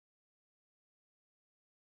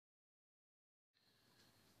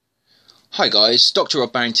Hi guys, Dr.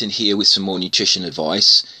 Rob Barrington here with some more nutrition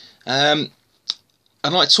advice. I'd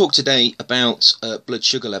like to talk today about blood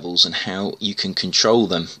sugar levels and how you can control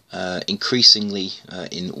them. Increasingly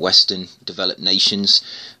in Western developed nations,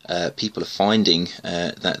 people are finding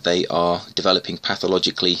that they are developing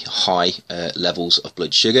pathologically high levels of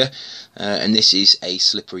blood sugar, and this is a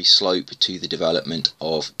slippery slope to the development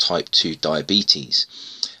of type 2 diabetes.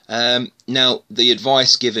 Now, the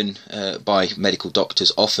advice given by medical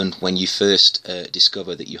doctors often when you first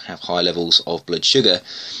discover that you have high levels of blood sugar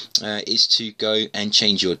is to go and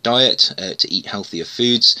change your diet, to eat healthier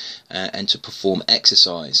foods, and to perform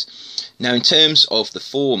exercise. Now, in terms of the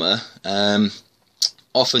former,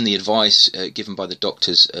 often the advice given by the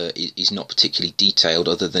doctors is not particularly detailed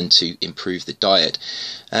other than to improve the diet.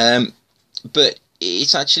 But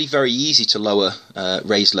it's actually very easy to lower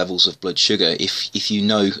raised levels of blood sugar if you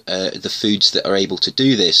know the foods that are able to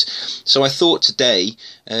do this. So I thought today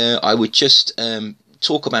I would just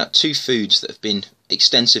talk about two foods that have been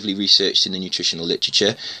extensively researched in the nutritional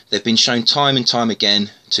literature. They've been shown time and time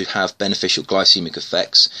again to have beneficial glycemic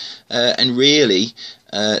effects, and really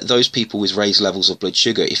those people with raised levels of blood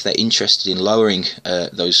sugar, if they're interested in lowering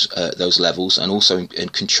those levels and also in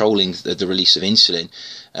controlling the release of insulin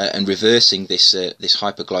and reversing this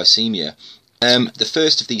hyperglycemia, the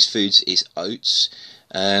first of these foods is oats.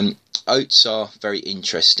 Oats are very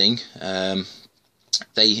interesting.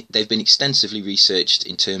 They've been extensively researched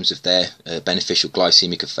in terms of their beneficial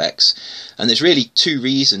glycemic effects, and there's really two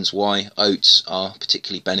reasons why oats are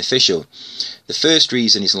particularly beneficial. The first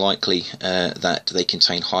reason is likely that they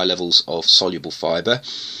contain high levels of soluble fibre.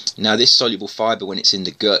 Now, this soluble fibre, when it's in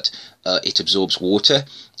the gut, it absorbs water,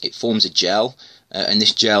 it forms a gel, and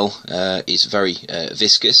this gel is very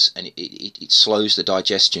viscous, and it slows the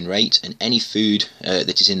digestion rate, and any food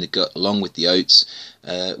that is in the gut along with the oats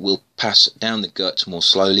will pass down the gut more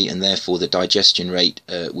slowly, and therefore the digestion rate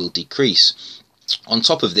will decrease. On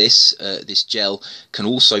top of this, this gel can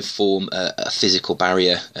also form a physical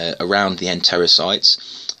barrier around the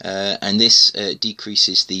enterocytes, and this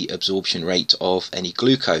decreases the absorption rate of any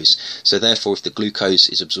glucose. So therefore, if the glucose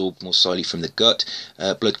is absorbed more slowly from the gut,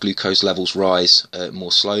 blood glucose levels rise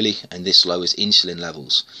more slowly, and this lowers insulin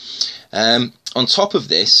levels. On top of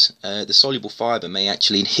this, the soluble fibre may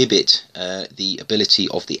actually inhibit the ability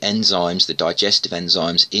of the enzymes, the digestive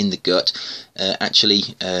enzymes in the gut, actually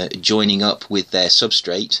joining up with their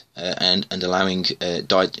substrate and allowing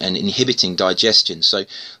and inhibiting digestion. So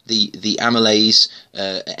the amylase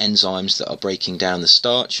enzymes that are breaking down the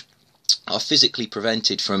starch are physically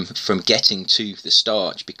prevented from getting to the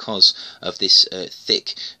starch because of this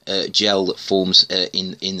thick gel that forms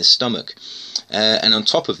in the stomach. And on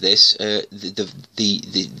top of this,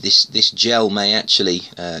 this gel may actually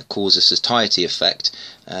cause a satiety effect,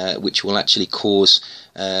 which will actually cause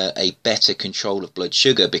a better control of blood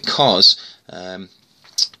sugar, because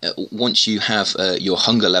once you have your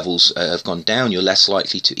hunger levels have gone down, you're less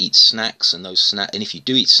likely to eat snacks, and and if you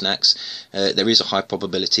do eat snacks, there is a high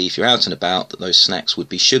probability, if you're out and about, that those snacks would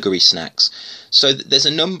be sugary snacks. So there's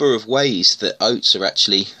a number of ways that oats are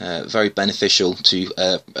actually very beneficial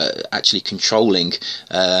to actually controlling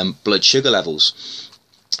blood sugar levels.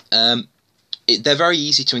 They're very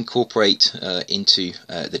easy to incorporate into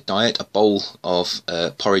the diet. A bowl of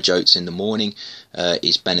porridge oats in the morning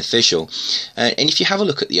is beneficial. And if you have a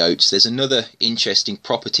look at the oats, there's another interesting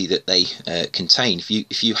property that they contain.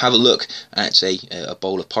 If you have a look at a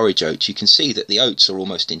bowl of porridge oats, you can see that the oats are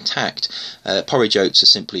almost intact. Porridge oats are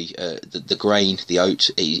simply the grain, the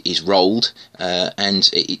oat is rolled and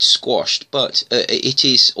it's squashed, but it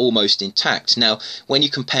is almost intact. Now, when you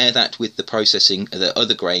compare that with the processing that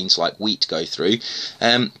other grains like wheat go through,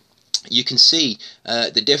 you can see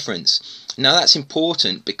the difference. Now, that's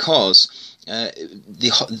important because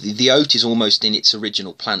the oat is almost in its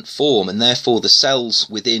original plant form, and therefore the cells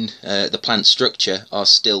within the plant structure are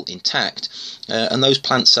still intact, and those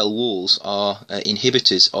plant cell walls are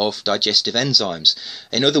inhibitors of digestive enzymes.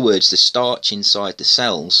 In other words, the starch inside the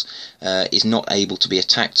cells is not able to be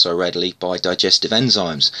attacked so readily by digestive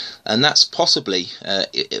enzymes, and that's possibly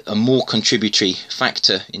a more contributory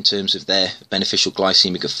factor in terms of their beneficial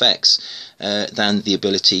glycemic effects than the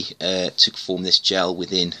ability to form this gel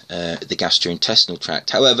within the gastrointestinal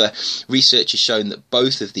tract. However, research has shown that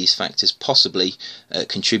both of these factors possibly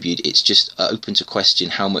contribute. It's just open to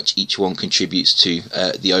question how much each one contributes to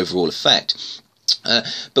the overall effect.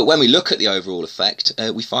 But when we look at the overall effect,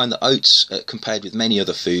 we find that oats, compared with many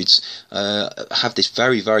other foods, have this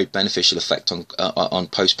very beneficial effect on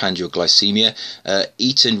postprandial glycemia.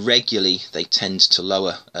 Eaten regularly, they tend to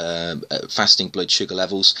lower fasting blood sugar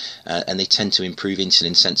levels, and they tend to improve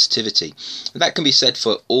insulin sensitivity. And that can be said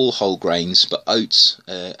for all whole grains, but oats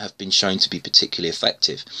have been shown to be particularly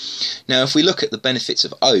effective. Now, if we look at the benefits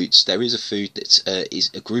of oats, there is a food that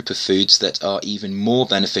is a group of foods that are even more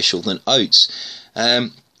beneficial than oats.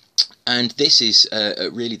 And this is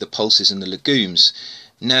really the pulses and the legumes.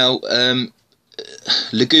 Now,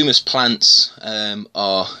 leguminous plants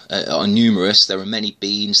are numerous. There are many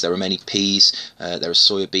beans, there are many peas, there are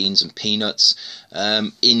soya beans and peanuts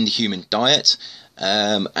in the human diet,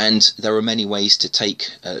 and there are many ways to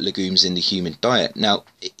take legumes in the human diet. Now,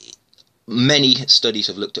 many studies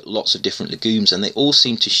have looked at lots of different legumes, and they all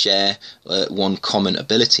seem to share one common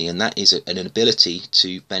ability, and that is an ability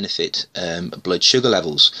to benefit blood sugar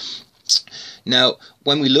levels. Now,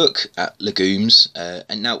 when we look at legumes,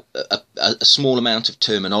 and now a small amount of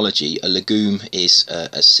terminology, a legume is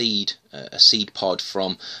a seed pod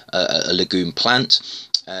from a legume plant.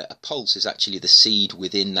 A pulse is actually the seed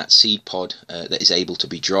within that seed pod that is able to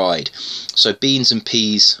be dried. So beans and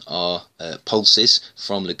peas are pulses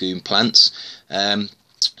from legume plants.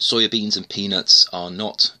 Soya beans and peanuts are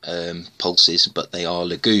not pulses, but they are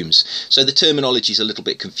legumes. So the terminology is a little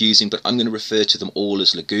bit confusing, but I'm going to refer to them all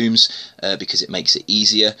as legumes because it makes it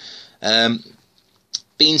easier.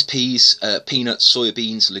 Beans, peas, peanuts, soya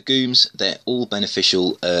beans, legumes, they're all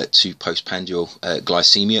beneficial to postprandial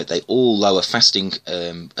glycemia. They all lower fasting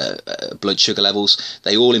blood sugar levels.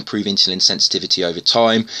 They all improve insulin sensitivity over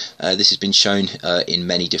time. This has been shown in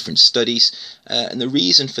many different studies. And the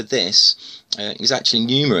reason for this is actually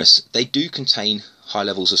numerous. They do contain high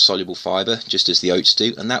levels of soluble fibre, just as the oats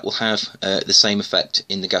do, and that will have the same effect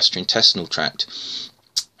in the gastrointestinal tract.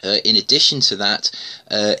 In addition to that,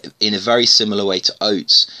 in a very similar way to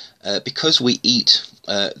oats, because we eat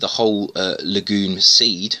the whole legume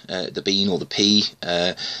seed, the bean or the pea,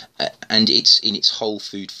 and it's in its whole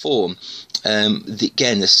food form,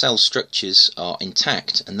 again, the cell structures are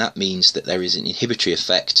intact, and that means that there is an inhibitory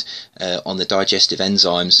effect on the digestive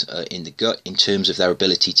enzymes in the gut in terms of their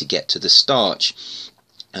ability to get to the starch.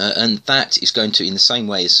 And that is going to, in the same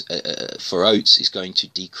way as for oats, is going to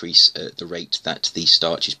decrease the rate that the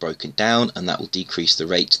starch is broken down, and that will decrease the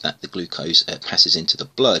rate that the glucose passes into the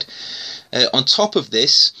blood. On top of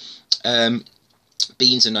this,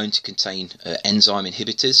 beans are known to contain enzyme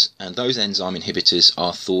inhibitors, and those enzyme inhibitors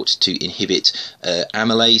are thought to inhibit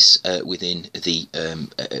amylase within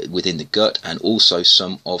the gut, and also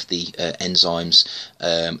some of the enzymes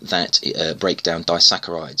that break down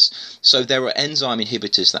disaccharides. So there are enzyme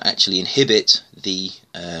inhibitors that actually inhibit the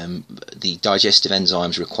digestive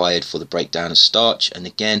enzymes required for the breakdown of starch, and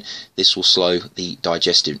again, this will slow the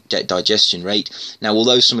digestion rate. Now,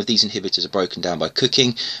 although some of these inhibitors are broken down by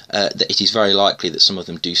cooking, it is very likely that some of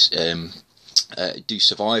them do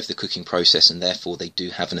survive the cooking process, and therefore they do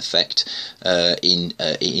have an effect in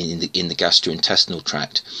the gastrointestinal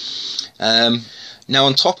tract. Now,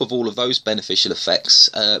 on top of all of those beneficial effects,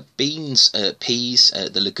 beans, peas,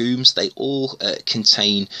 the legumes, they all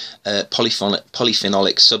contain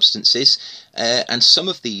polyphenolic substances, and some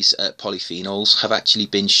of these polyphenols have actually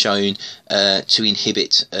been shown to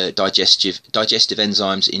inhibit digestive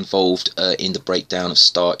enzymes involved in the breakdown of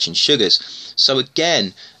starch and sugars. So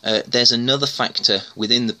again, there's another factor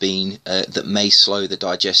within the bean that may slow the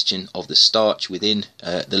digestion of the starch within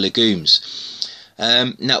the legumes.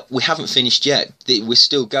 Now, we haven't finished yet. We're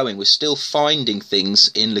still going. We're still finding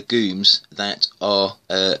things in legumes that are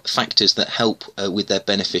factors that help with their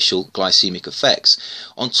beneficial glycemic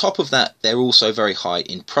effects. On top of that, they're also very high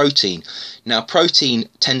in protein. Now, protein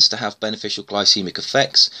tends to have beneficial glycemic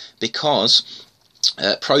effects because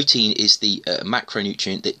protein is the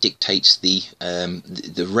macronutrient that dictates the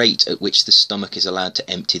rate at which the stomach is allowed to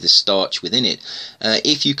empty the starch within it.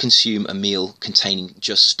 If you consume a meal containing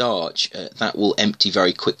just starch, that will empty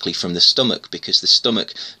very quickly from the stomach, because the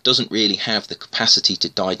stomach doesn't really have the capacity to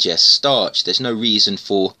digest starch. There's no reason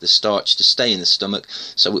for the starch to stay in the stomach,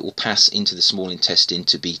 so it will pass into the small intestine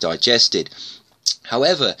to be digested.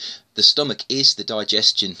 However, the stomach is the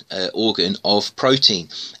digestion organ of protein,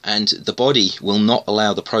 and the body will not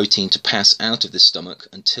allow the protein to pass out of the stomach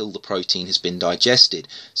until the protein has been digested.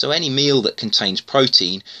 So any meal that contains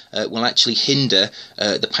protein will actually hinder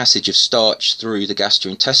the passage of starch through the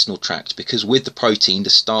gastrointestinal tract, because with the protein the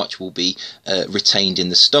starch will be retained in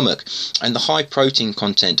the stomach. And the high protein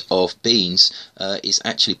content of beans is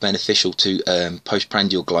actually beneficial to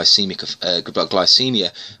postprandial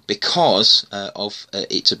glycemia because of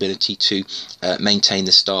its ability ability to maintain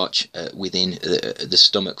the starch within the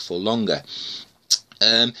stomach for longer.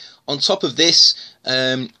 On top of this,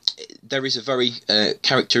 there is a very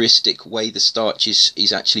characteristic way the starch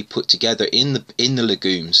is actually put together in the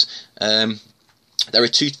legumes. There are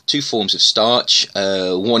two forms of starch.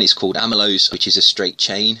 One is called amylose, which is a straight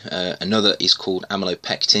chain. Another is called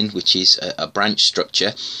amylopectin, which is a branch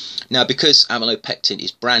structure. Now, because amylopectin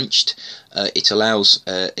is branched, it allows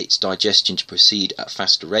its digestion to proceed at a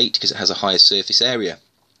faster rate because it has a higher surface area.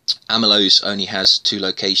 Amylose only has two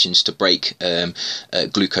locations to break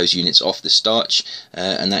glucose units off the starch,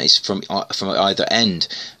 and that is from either end.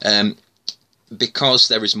 Because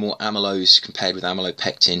there is more amylose compared with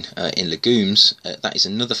amylopectin in legumes, that is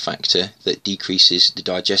another factor that decreases the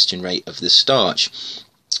digestion rate of the starch.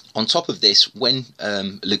 On top of this, when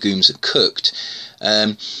legumes are cooked,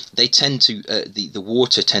 they tend to the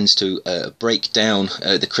water tends to break down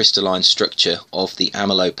the crystalline structure of the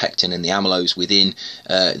amylopectin and the amylose within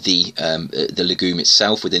the legume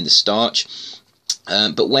itself, within the starch.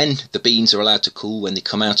 But when the beans are allowed to cool, when they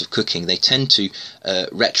come out of cooking, they tend to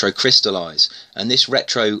retrocrystallize, and this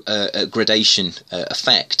retrogradation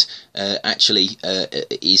effect actually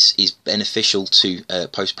is beneficial to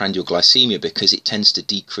postprandial glycemia because it tends to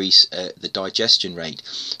decrease the digestion rate.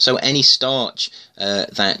 So any starch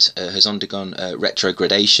that has undergone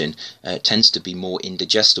retrogradation tends to be more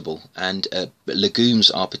indigestible, and legumes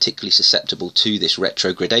are particularly susceptible to this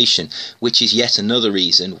retrogradation, which is yet another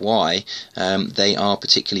reason why they are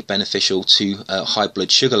particularly beneficial to high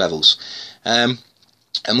blood sugar levels.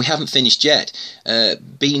 And we haven't finished yet.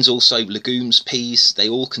 Beans also, legumes, peas, they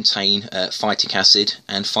all contain phytic acid,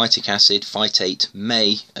 and phytic acid, phytate,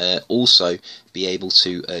 may also be able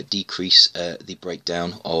to decrease the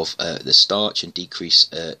breakdown of the starch and decrease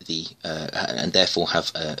and therefore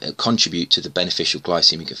have contribute to the beneficial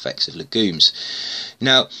glycemic effects of legumes.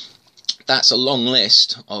 Now, that's a long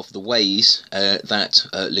list of the ways that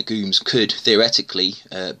legumes could theoretically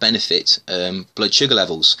benefit blood sugar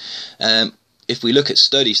levels. If we look at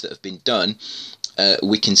studies that have been done,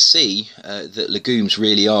 we can see that legumes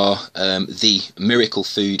really are the miracle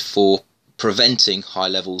food for preventing high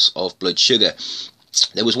levels of blood sugar.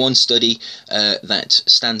 There was one study that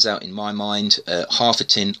stands out in my mind, half a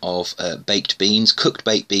tin of baked beans, cooked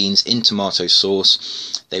baked beans in tomato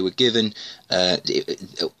sauce. They were given,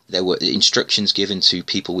 there were instructions given to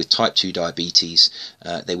people with type 2 diabetes.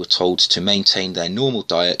 They were told to maintain their normal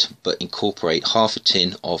diet but incorporate half a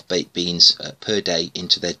tin of baked beans per day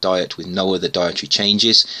into their diet with no other dietary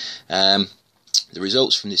changes. The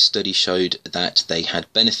results from this study showed that they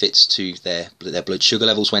had benefits to their blood sugar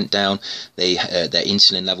levels went down, their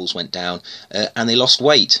insulin levels went down, and they lost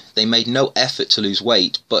weight. They made no effort to lose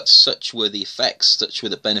weight, but such were the effects, such were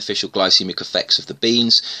the beneficial glycemic effects of the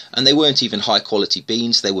beans, and they weren't even high quality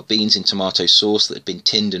beans. They were beans in tomato sauce that had been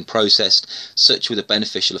tinned and processed. Such were the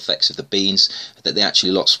beneficial effects of the beans that they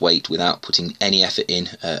actually lost weight without putting any effort in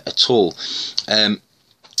at all.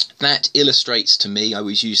 That illustrates to me, I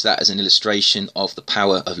always use that as an illustration of the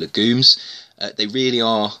power of legumes. They really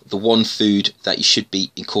are the one food that you should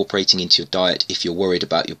be incorporating into your diet if you're worried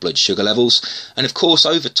about your blood sugar levels. And of course,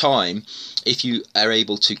 over time, if you are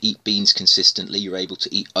able to eat beans consistently, you're able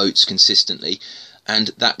to eat oats consistently, and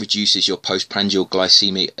that reduces your postprandial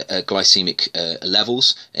glycemic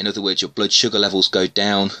levels. In other words, your blood sugar levels go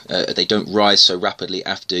down. They don't rise so rapidly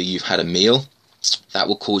after you've had a meal. That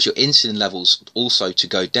will cause your insulin levels also to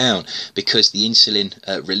go down, because the insulin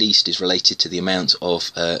released is related to the amount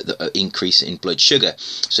of the increase in blood sugar.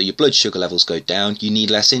 So your blood sugar levels go down, you need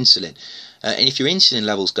less insulin. And if your insulin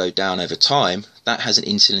levels go down over time, that has an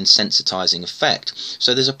insulin sensitizing effect.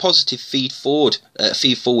 So there's a positive feed forward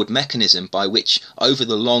mechanism by which over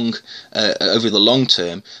the long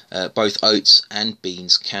term, both oats and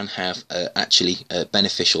beans can have actually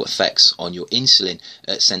beneficial effects on your insulin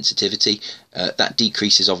sensitivity. That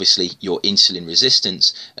decreases obviously your insulin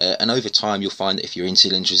resistance, and over time you'll find that if your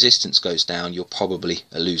insulin resistance goes down, you'll probably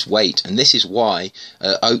lose weight. And this is why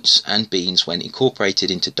oats and beans, when incorporated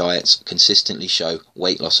into diets, consistently show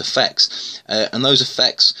weight loss effects. And those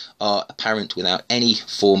effects are apparent without any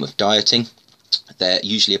form of dieting. They're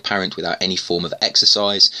usually apparent without any form of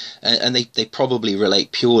exercise, and they probably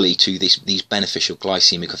relate purely to these beneficial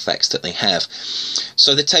glycemic effects that they have.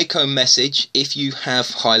 So the take-home message: if you have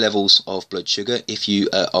high levels of blood sugar, if you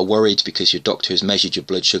are worried because your doctor has measured your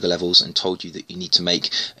blood sugar levels and told you that you need to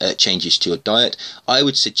make changes to your diet, I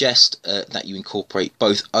would suggest that you incorporate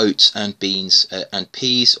both oats and beans and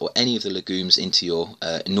peas or any of the legumes into your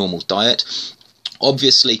normal diet.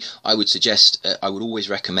 Obviously, I would suggest, I would always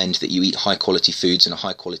recommend that you eat high quality foods and a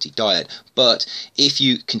high quality diet. But if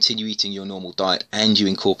you continue eating your normal diet and you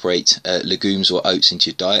incorporate legumes or oats into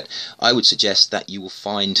your diet, I would suggest that you will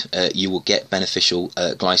find you will get beneficial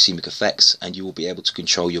glycemic effects, and you will be able to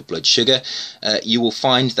control your blood sugar. You will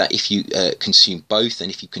find that if you consume both, and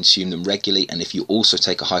if you consume them regularly, and if you also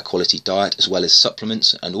take a high quality diet as well as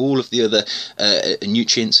supplements and all of the other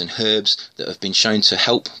nutrients and herbs that have been shown to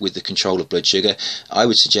help with the control of blood sugar, I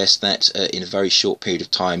would suggest that in a very short period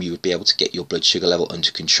of time you would be able to get your blood sugar level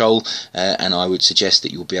under control, and I would suggest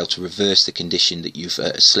that you will be able to reverse the condition that you've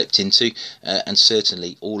slipped into. And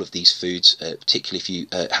certainly all of these foods, particularly if you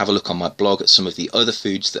have a look on my blog at some of the other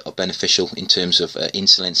foods that are beneficial in terms of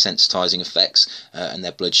insulin sensitizing effects and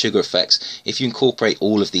their blood sugar effects, if you incorporate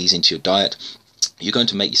all of these into your diet, you're going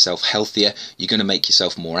to make yourself healthier, you're going to make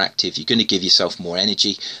yourself more active, you're going to give yourself more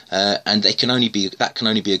energy, and that can only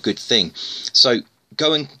be a good thing. So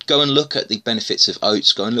go and look at the benefits of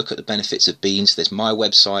oats, go and look at the benefits of beans. There's my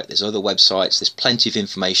website, there's other websites, there's plenty of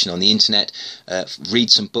information on the internet. Read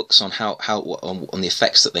some books on on the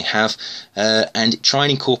effects that they have, and try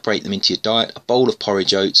and incorporate them into your diet. A bowl of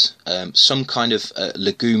porridge oats, some kind of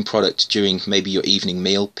legume product during maybe your evening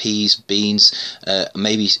meal, peas, beans,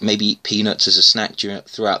 maybe eat peanuts as a snack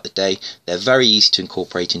throughout the day. They're very easy to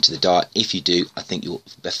incorporate into the diet. If you do, I think you'll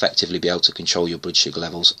effectively be able to control your blood sugar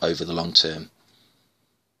levels over the long term.